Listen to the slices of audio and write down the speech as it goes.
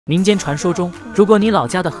民间传说中，如果你老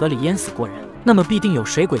家的河里淹死过人，那么必定有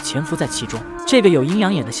水鬼潜伏在其中。这个有阴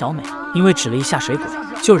阳眼的小美，因为指了一下水鬼，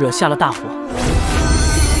就惹下了大祸。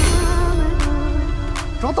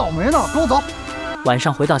找倒霉呢，跟我走。晚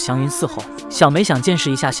上回到祥云寺后，小美想见识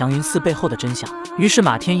一下祥云寺背后的真相，于是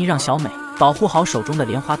马天意让小美保护好手中的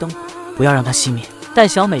莲花灯，不要让它熄灭，带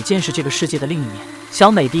小美见识这个世界的另一面。小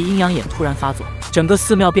美的阴阳眼突然发作，整个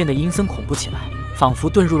寺庙变得阴森恐怖起来，仿佛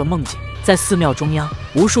遁入了梦境。在寺庙中央，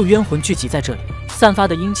无数冤魂聚集在这里，散发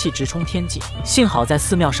的阴气直冲天际。幸好在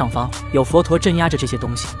寺庙上方有佛陀镇压着这些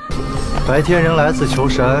东西。白天人来此求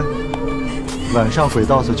神，晚上鬼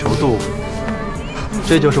到此求渡，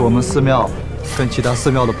这就是我们寺庙跟其他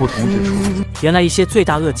寺庙的不同之处。原来一些罪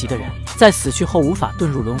大恶极的人，在死去后无法遁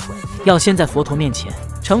入轮回，要先在佛陀面前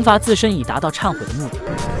惩罚自身，以达到忏悔的目的。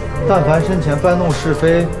但凡生前搬弄是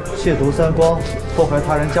非、亵渎三光、破坏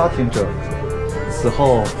他人家庭者，死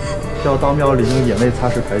后要到庙里用眼泪擦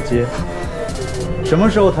拭台阶。什么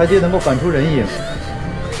时候台阶能够反出人影，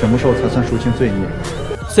什么时候才算赎清罪孽。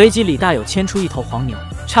随即李大有牵出一头黄牛，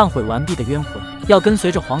忏悔完毕的冤魂要跟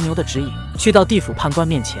随着黄牛的指引，去到地府判官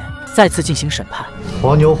面前再次进行审判。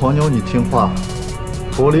黄牛，你听话，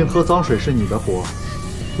佛灵喝脏水是你的活，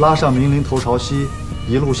拉上明灵头朝西，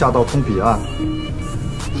一路下到通彼岸，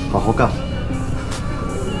好好干。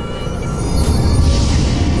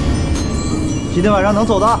今天晚上能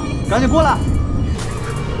走的赶紧过来。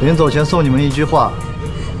临走前送你们一句话：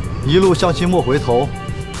一路向西莫回头，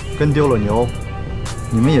跟丢了牛，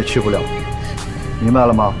你们也去不了，明白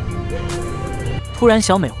了吗？突然，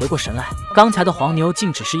小美回过神来，刚才的黄牛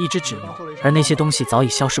竟只是一只纸牛，而那些东西早已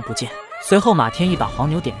消失不见。随后，马天意把黄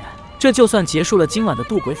牛点燃，这就算结束了今晚的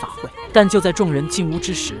渡鬼法会。但就在众人进屋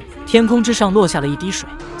之时，天空之上落下了一滴水，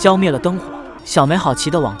浇灭了灯火。小美好奇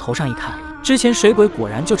地往头上一看，之前水鬼果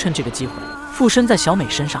然就趁这个机会附身在小美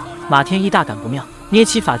身上。马天意大感不妙，捏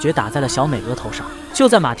起法诀打在了小美额头上。就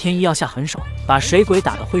在马天意要下狠手把水鬼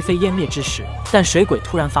打得灰飞烟灭之时，但水鬼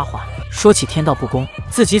突然发话，说起天道不公，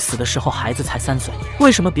自己死的时候孩子才3岁，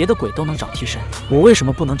为什么别的鬼都能找替身，我为什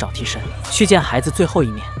么不能找替身，去见孩子最后一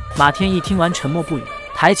面。马天意听完沉默不语，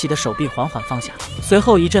抬起的手臂缓缓放下，随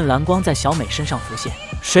后一阵蓝光在小美身上浮现，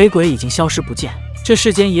水鬼已经消失不见。这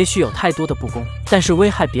世间也许有太多的不公，但是危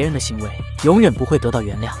害别人的行为永远不会得到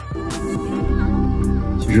原谅。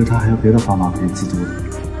其实他还有别的方法可以自救的，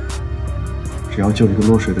只要救一个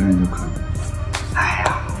落水的人就可以。哎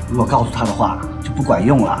呀，如果告诉他的话就不管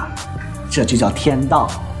用了，这就叫天道。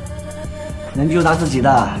能救他自己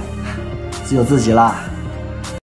的，只有自己了。